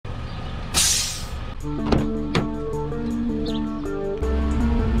The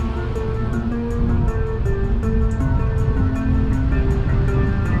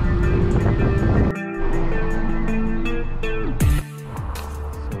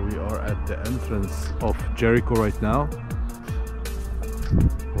entrance of Jericho right now.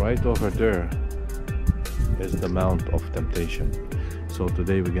 Right over there is the Mount of Temptation. So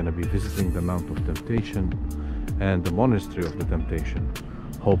today we're going to be visiting the Mount of Temptation and the Monastery of the Temptation,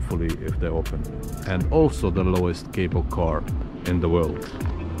 hopefully if they're open, and also the lowest cable car in the world.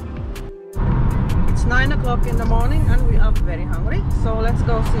 It's 9 o'clock in the morning and we are very hungry, so let's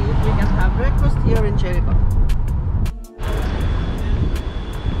go see if we can have breakfast here in Jericho.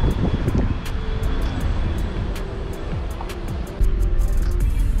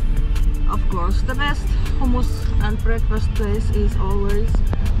 Of course, the best hummus and breakfast place is always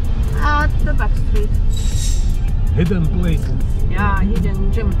at the back street. Hidden places. Yeah,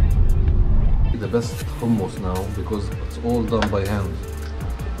 hidden gem. The best hummus now because it's all done by hand.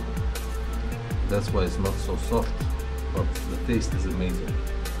 That's why it's not so soft, but the taste is amazing.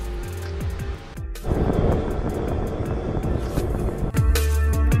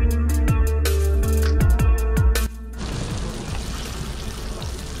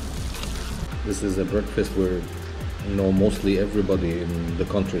 This is a breakfast where, you know, mostly everybody in the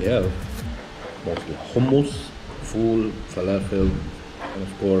country have. Mostly hummus, fool, falafel, and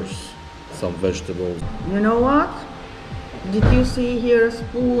of course some vegetables. You know what? Did you see here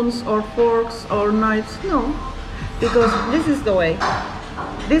spoons or forks or knives? No, because this is the way.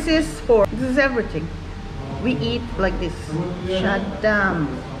 This is fork. This is everything. We eat like this. Shaddam.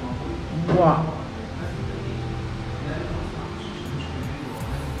 Wow.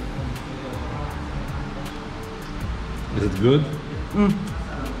 Is it good?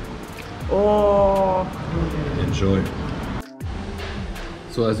 Oh. Enjoy.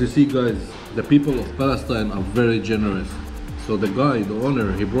 So as you see, guys, the people of Palestine are very generous. So the guy, the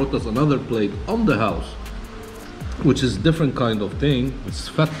owner, he brought us another plate on the house, which is different kind of thing. It's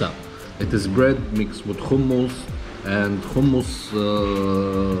feta. It is bread mixed with hummus and hummus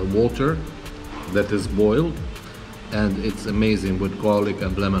water that is boiled, and it's amazing with garlic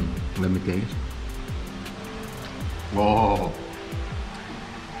and lemon. Let me taste. Whoa!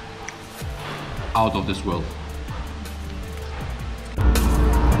 Out of this world.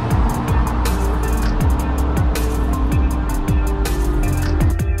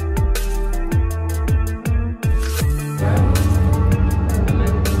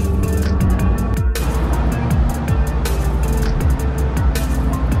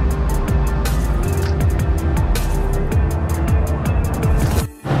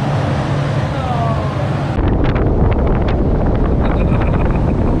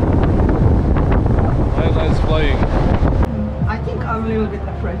 I'm a little bit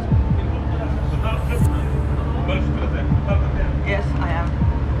afraid. Yes, I am.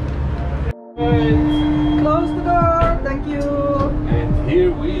 Close the door, thank you. And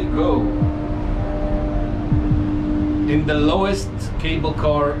here we go. In the lowest cable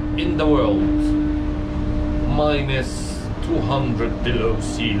car in the world. Minus 200 below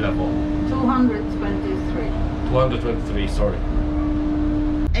sea level. 223. 223, sorry.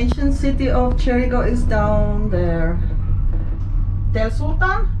 Ancient city of Jericho is down there. Tel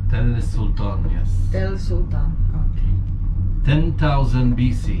Sultan? Tel Sultan, yes. Tel Sultan, okay. 10,000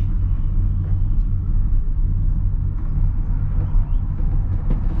 BC.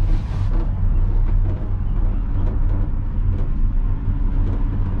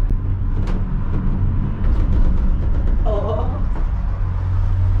 Oh.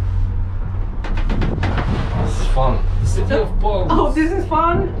 This is fun. The city of palms. Oh, this is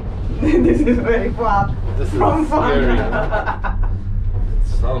fun? This is very fun. This is From scary. fun.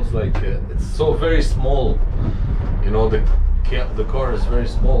 Sounds like it's so very small, you know, the car is very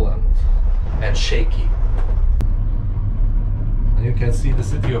small and shaky, and you can see the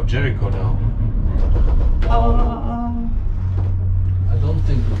city of Jericho now. I don't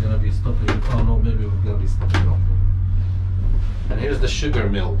think we're gonna be stopping. Oh no, maybe we're gonna be stopping off. And here's the sugar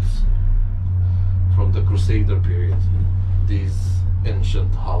mills from the Crusader period. These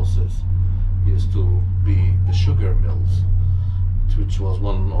ancient houses used to be the sugar mills, which was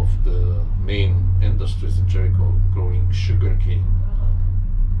one of the main industries in Jericho, growing sugar cane.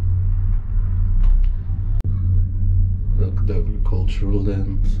 Look, the agricultural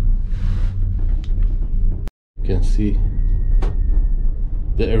land. You can see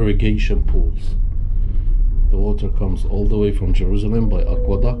the irrigation pools. The water comes all the way from Jerusalem by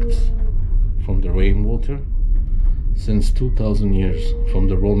aqueducts from the rainwater since 2000 years, from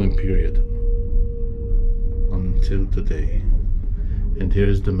the Roman period until today. And here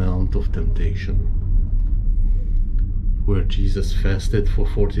is the Mount of Temptation. where Jesus fasted for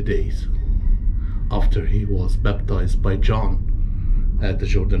 40 days after he was baptized by John at the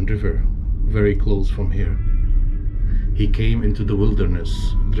Jordan River, very close from here. He came into the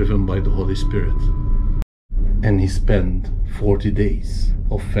wilderness driven by the Holy Spirit, and he spent 40 days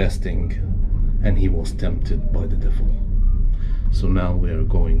of fasting, and he was tempted by the devil. So now we are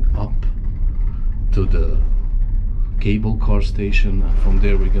going up to the cable car station, and from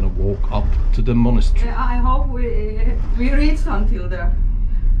there we're gonna walk up to the monastery. I hope we reach until there.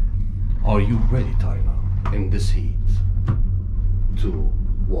 Are you ready, Tina, in this heat to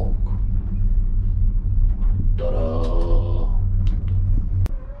walk? Ta-da!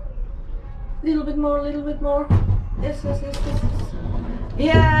 Little bit more, little bit more. Yes, yes, yes, yes, yes.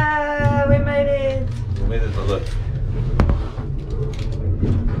 Yeah, we made it. We made it, look.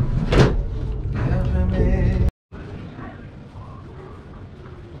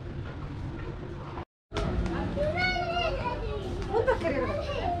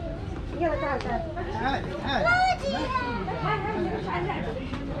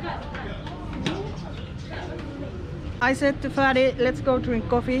 I said to Fadi, let's go drink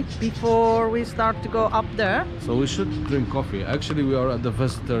coffee before we start to go up there. So we should drink coffee. Actually, we are at the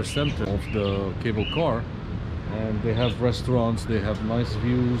visitor center of the cable car, and they have restaurants, they have nice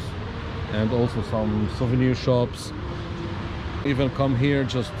views, and also some souvenir shops. Even come here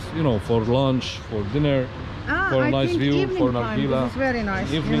just, you know, for lunch, for dinner, for a nice view, for nargila. This is very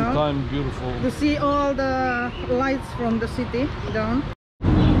nice. Evening time, beautiful. To see all the lights from the city down.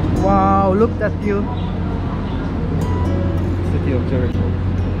 Wow, look at you. City of Jericho.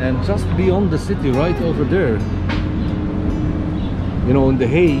 And just beyond the city, right over there, you know, in the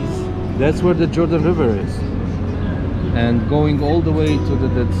haze, that's where the Jordan River is. And going all the way to the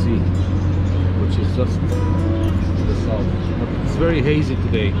Dead Sea, which is just to the south. But it's very hazy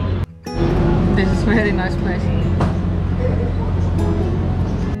today. This is a very nice place.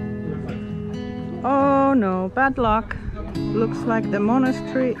 Oh no, bad luck. Looks like the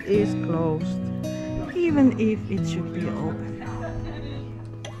monastery is closed, even if it should be open.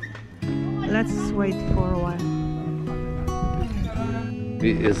 Let's wait for a while.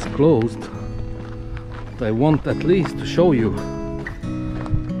 It is closed. But I want at least to show you,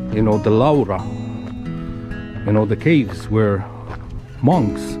 you know, the Laura, you know, the caves where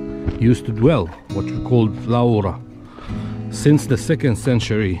monks used to dwell, what we called Laura. Since the 2nd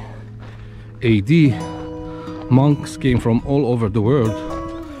century AD, monks came from all over the world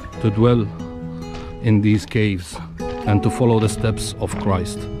to dwell in these caves and to follow the steps of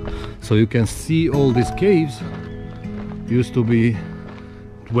Christ. So you can see all these caves used to be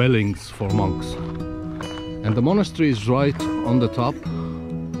dwellings for monks. And the monastery is right on the top.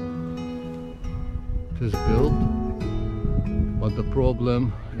 It is built, but the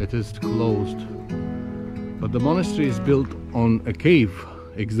problem, it is closed. But the monastery is built on a cave,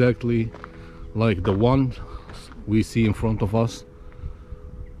 exactly like the one we see in front of us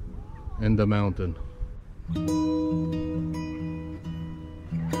in the mountain.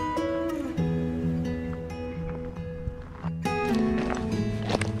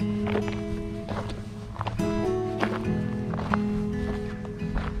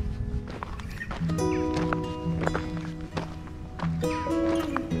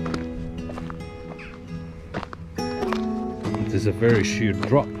 It is a very sheer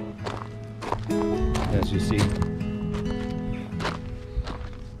drop, as you see.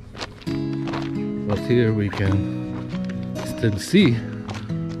 But here we can still see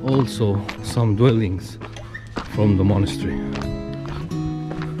also some dwellings from the monastery.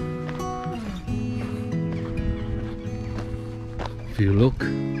 If you look,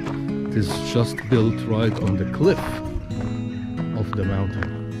 it is just built right on the cliff of the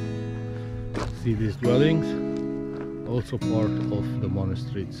mountain. See these dwellings? Also part of the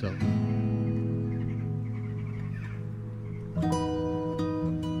monastery itself.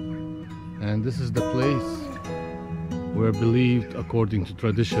 And this is the place where believed, according to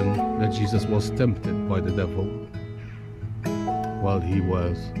tradition, that Jesus was tempted by the devil while he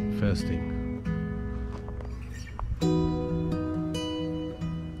was fasting.